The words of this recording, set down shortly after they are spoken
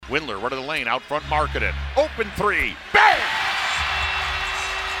Windler, right of the lane, out front, Markkanen. Open three. Bang!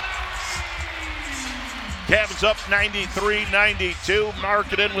 Cavs up 93-92.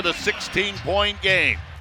 Markkanen with a 16-point game.